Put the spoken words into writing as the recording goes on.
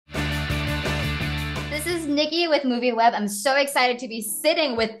is Nikki with MovieWeb. I'm so excited to be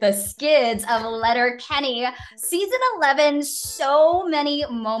sitting with the Skids of Letterkenny. Season 11, so many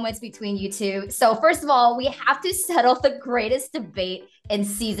moments between you two. So first of all, we have to settle the greatest debate in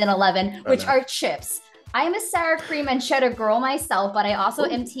season 11, which are chips. I am a sour cream and cheddar girl myself, but I also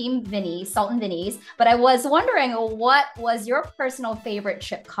am team Vinny, Salt and Vinny's. But I was wondering, what was your personal favorite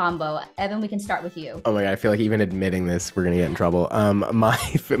chip combo? Evan, we can start with you. Oh my God, I feel like even admitting this, we're gonna get in trouble.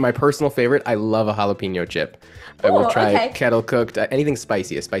 My personal favorite, I love a jalapeno chip. I will try kettle cooked, anything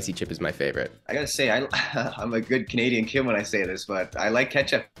spicy. A spicy chip is my favorite. I gotta say, I'm a good Canadian kid when I say this, but I like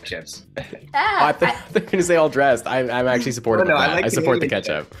ketchup chips. I thought you were gonna say all dressed. I'm actually supportive of that. I support the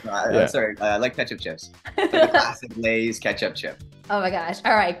ketchup. Sorry, I like ketchup chips. Like the classic Lay's ketchup chip. Oh my gosh.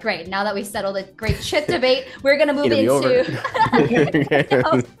 All right, great. Now that we settled the great chip debate, we're going to move into...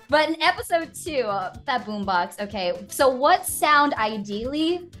 But in episode 2, that boombox, okay, so what sound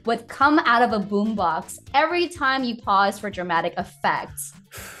ideally would come out of a boombox every time you pause for dramatic effects?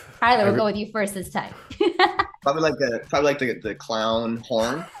 Tyler, we'll go with you first this time. Probably like the clown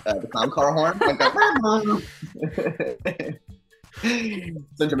horn, the clown car horn. Like that.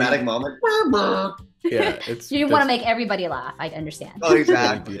 It's a dramatic moment. Yeah, you want to make everybody laugh. I understand. Oh,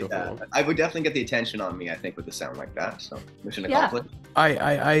 exactly. Beautiful. Yeah. I would definitely get the attention on me, I think, with the sound like that. So mission accomplished.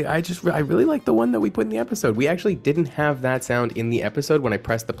 I really like the one that we put in the episode. We actually didn't have that sound in the episode when I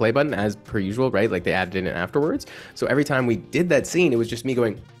pressed the play button, as per usual, right? Like they added it in afterwards. So every time we did that scene, it was just me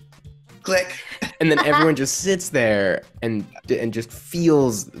going click, and then everyone just sits there and just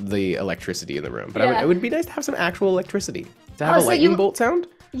feels the electricity in the room. But it would be nice to have some actual electricity. To have a lightning bolt sound.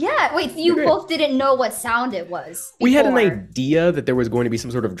 Yeah, wait, so you both didn't know what sound it was before. We had an idea that there was going to be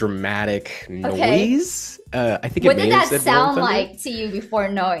some sort of dramatic noise. I think what did that sound like to you before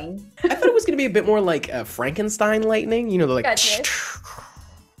knowing? I thought it was going to be a bit more like Frankenstein lightning, you know, the like... Gotcha.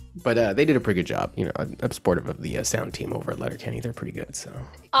 But they did a pretty good job. You know, I'm supportive of the sound team over at Letterkenny. They're pretty good, so...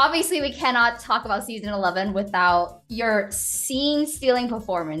 Obviously, we cannot talk about season 11 without your scene-stealing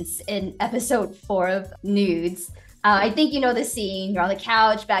performance in episode 4 of Nudes. I think you know the scene. You're on the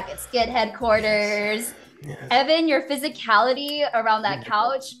couch back at Skid headquarters. Yes. Evan, your physicality around that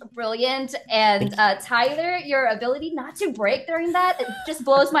couch, brilliant. And Tyler, your ability not to break during that, it just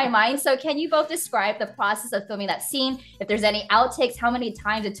blows my mind. So can you both describe the process of filming that scene? If there's any outtakes, how many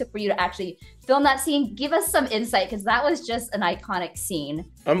times it took for you to actually film that scene? Give us some insight, because that was just an iconic scene.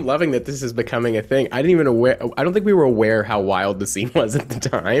 I'm loving that this is becoming a thing. I don't think we were aware how wild the scene was at the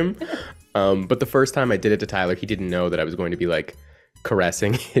time. But the first time I did it to Tyler, he didn't know that I was going to be like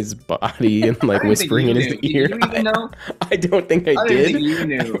caressing his body and like whispering in his ear. Did you even know? I don't think I did. Think you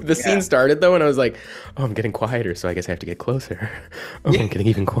knew. The scene started though, and I was like, oh, I'm getting quieter, so I guess I have to get closer. Oh, I'm getting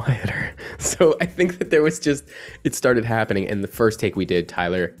even quieter. So I think that there was it started happening, and the first take we did,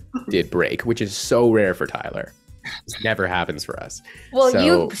 Tyler did break, which is so rare for Tyler. This never happens for us. Well,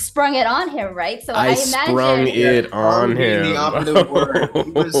 you sprung it on him, right? So I imagine sprung it on him. The opposite word.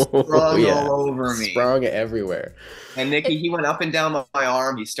 He was sprung all over me. Sprung everywhere. And Nikki, he went up and down my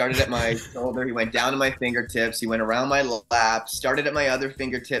arm. He started at my shoulder. He went down to my fingertips. He went around my lap, started at my other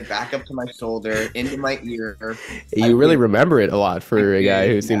fingertip, back up to my shoulder, into my ear. You really remember it a lot for a guy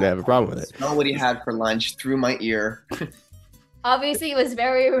who seemed to have a problem with it. Smell what he had for lunch through my ear. Obviously, it was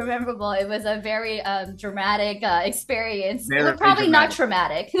very memorable. It was a very dramatic experience. Probably dramatic. Not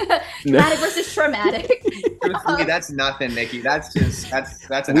traumatic. Dramatic versus traumatic. That's nothing, Nikki. That's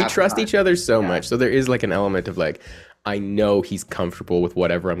an We trust each other so much. So there is like an element of like, I know he's comfortable with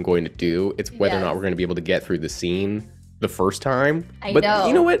whatever I'm going to do. It's whether or not we're going to be able to get through the scene the first time. But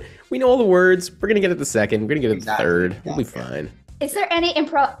you know what? We know all the words. We're going to get it the second. We're going to get it the third. We'll be fine. Is there any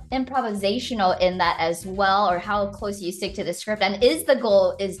improvisational in that as well, or how close you stick to the script? And is the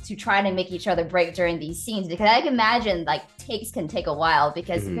goal is to try to make each other break during these scenes? Because I can imagine like takes can take a while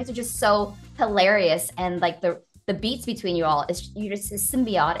because you guys are just so hilarious, and like the beats between you all it's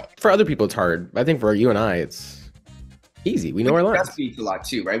symbiotic. For other people, it's hard. I think for you and I, it's easy. We know our lines. Beats a lot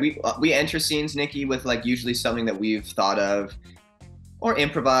too, right? We enter scenes, Nikki, with like usually something that we've thought of or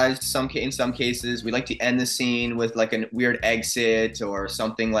improvised. In some cases, we like to end the scene with like a weird exit or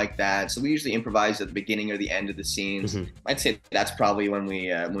something like that. So we usually improvise at the beginning or the end of the scenes. I'd say that's probably when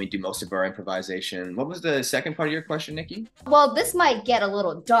we do most of our improvisation. What was the second part of your question, Nikki? Well, this might get a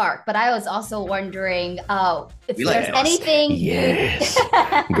little dark, but I was also wondering if there's anything. Yes.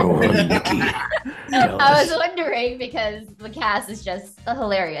 Go on, Nikki. I was wondering because the cast is just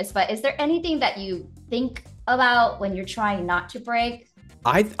hilarious. But is there anything that you think about when you're trying not to break?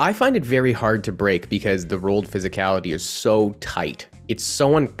 I find it very hard to break because the rolled physicality is so tight. It's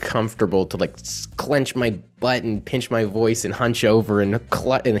so uncomfortable to like clench my butt and pinch my voice and hunch over and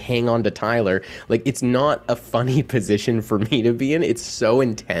hang on to Tyler. Like, it's not a funny position for me to be in. It's so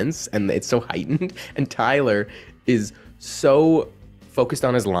intense and it's so heightened. And Tyler is so focused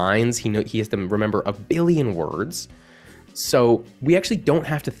on his lines. He has to remember a billion words. So we actually don't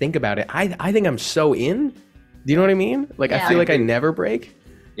have to think about it. I think I'm so in. Do you know what I mean? Like, I feel like I never break.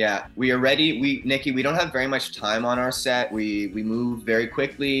 Yeah, we are ready. Nikki, we don't have very much time on our set. We move very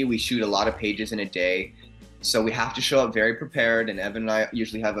quickly. We shoot a lot of pages in a day. So we have to show up very prepared. And Evan and I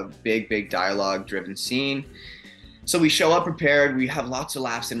usually have a big dialogue-driven scene. So we show up prepared. We have lots of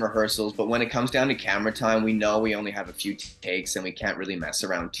laughs in rehearsals. But when it comes down to camera time, we know we only have a few takes and we can't really mess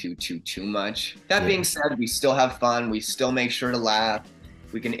around too much. That being said, we still have fun. We still make sure to laugh.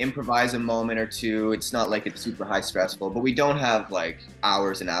 We can improvise a moment or two. It's not like it's super high stressful, but we don't have like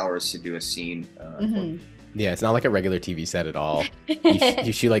hours and hours to do a scene. Yeah, it's not like a regular TV set at all.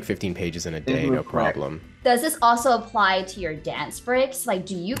 You shoot like 15 pages in a day, no problem. Does this also apply to your dance breaks? Like,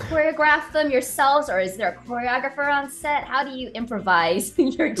 do you choreograph them yourselves, or is there a choreographer on set? How do you improvise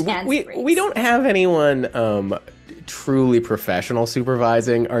your dance breaks? We don't have anyone truly professional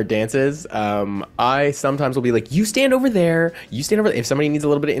supervising our dances. I sometimes will be like, you stand over there, you stand over there. If somebody needs a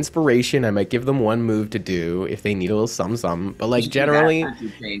little bit of inspiration, I might give them one move to do if they need a little something. But like generally,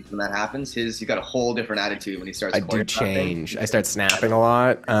 change when that happens. He's got a whole different attitude when he starts. I do change. I start snapping a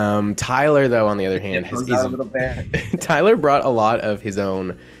lot. Tyler, though, on the other hand, Tyler brought a lot of his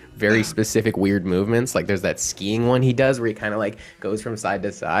own very specific weird movements. Like there's that skiing one he does where he kind of like goes from side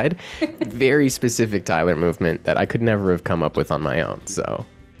to side. Very specific Tyler movement that I could never have come up with on my own. So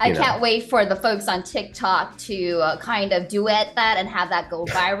I can't wait for the folks on TikTok to kind of duet that and have that go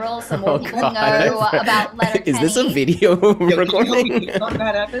viral so more people know about Letterkenny. Is this a video recording?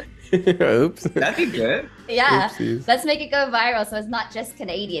 Oops. That'd be good. Yeah. Oopsies. Let's make it go viral so it's not just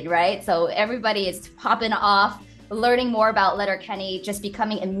Canadian, right? So everybody is popping off, learning more about Letterkenny, just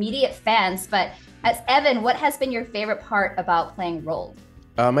becoming immediate fans. But as Evan, what has been your favorite part about playing Rolled?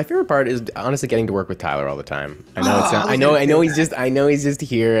 My favorite part is honestly getting to work with Tyler all the time. I know he's just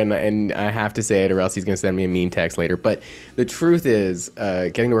here, and I have to say it, or else he's gonna send me a mean text later. But the truth is,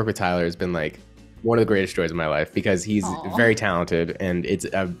 getting to work with Tyler has been like one of the greatest joys of my life because he's very talented, and it's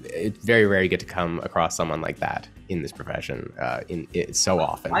very rare to get to come across someone like that in this profession. So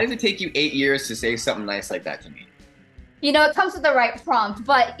often. Why does it take you 8 years to say something nice like that to me? You know, it comes with the right prompt,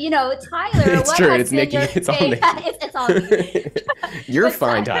 but you know, Tyler, it's true. It's Nikki. It's all Nikki. It's all me. You're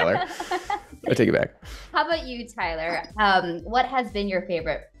fine, Tyler. I take it back. How about you, Tyler? What has been your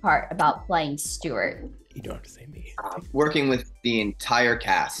favorite part about playing Stuart? You don't have to say me. Working with the entire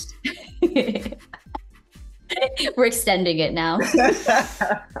cast. We're extending it now.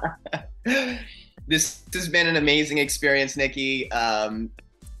 This has been an amazing experience, Nikki.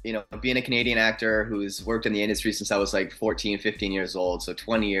 You know, being a Canadian actor who's worked in the industry since I was like 14, 15 years old, so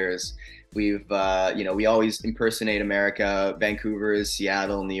 20 years. We've, you know, we always impersonate America. Vancouver is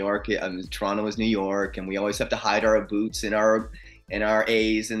Seattle, New York, Toronto is New York, and we always have to hide our boots in our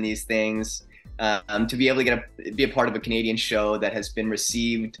A's and these things. To be able to be a part of a Canadian show that has been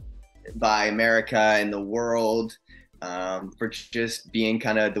received by America and the world for just being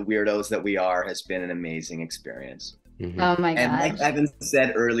kind of the weirdos that we are has been an amazing experience. Mm-hmm. Oh my god! And like Evan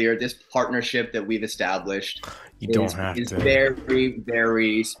said earlier, this partnership that we've established is very,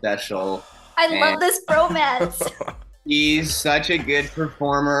 very special. I love this bromance. He's such a good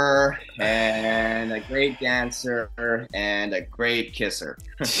performer and a great dancer and a great kisser.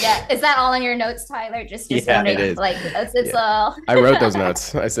 Yeah, is that all in your notes, Tyler? Just yeah, it is. Like it's all. I wrote those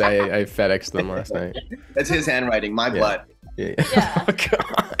notes. I FedExed them last night. That's his handwriting. My blood. Yeah. Yeah. Oh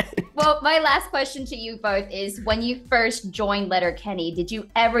god. Well, my last question to you both is: when you first joined Letterkenny, did you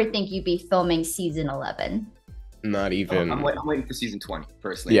ever think you'd be filming season 11? Not even. I'm waiting for season 20,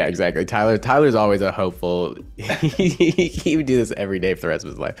 personally. Yeah, exactly. Tyler's always a hopeful. He would do this every day for the rest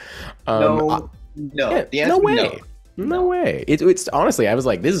of his life. No. Yeah, The answer no way. No. No way. It's honestly, I was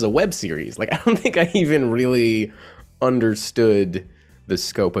like, this is a web series. Like, I don't think I even really understood the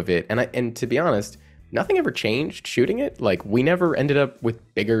scope of it. And to be honest, nothing ever changed shooting it. Like, we never ended up with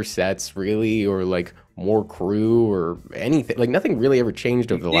bigger sets, really, or like more crew or anything. Like, nothing really ever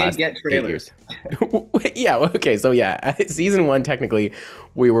changed over the last 8 years. Yeah, okay, so yeah, season 1, technically,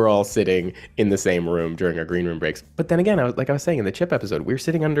 we were all sitting in the same room during our green room breaks. But then again, I was saying in the Chip episode, we were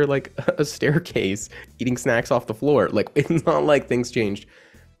sitting under like a staircase, eating snacks off the floor. Like, it's not like things changed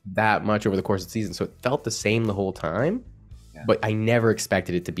that much over the course of the season. So it felt the same the whole time. But I never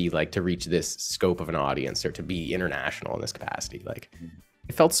expected it to be like to reach this scope of an audience or to be international in this capacity. Like,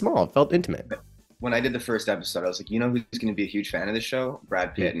 it felt small. It felt intimate. When I did the first episode, I was like, you know who's going to be a huge fan of this show?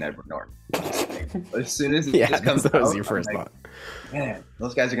 Brad Pitt and Edward Norton. As soon as this comes that was out, your first I'm like, thought. Man,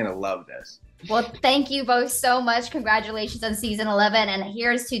 those guys are going to love this. Well, thank you both so much. Congratulations on season 11. And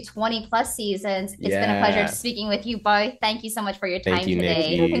here's to 20 plus seasons. It's been a pleasure speaking with you both. Thank you so much for your time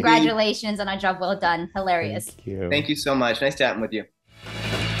today. Nikki. Congratulations on a job well done. Hilarious. Thank you. Thank you so much. Nice chatting with you.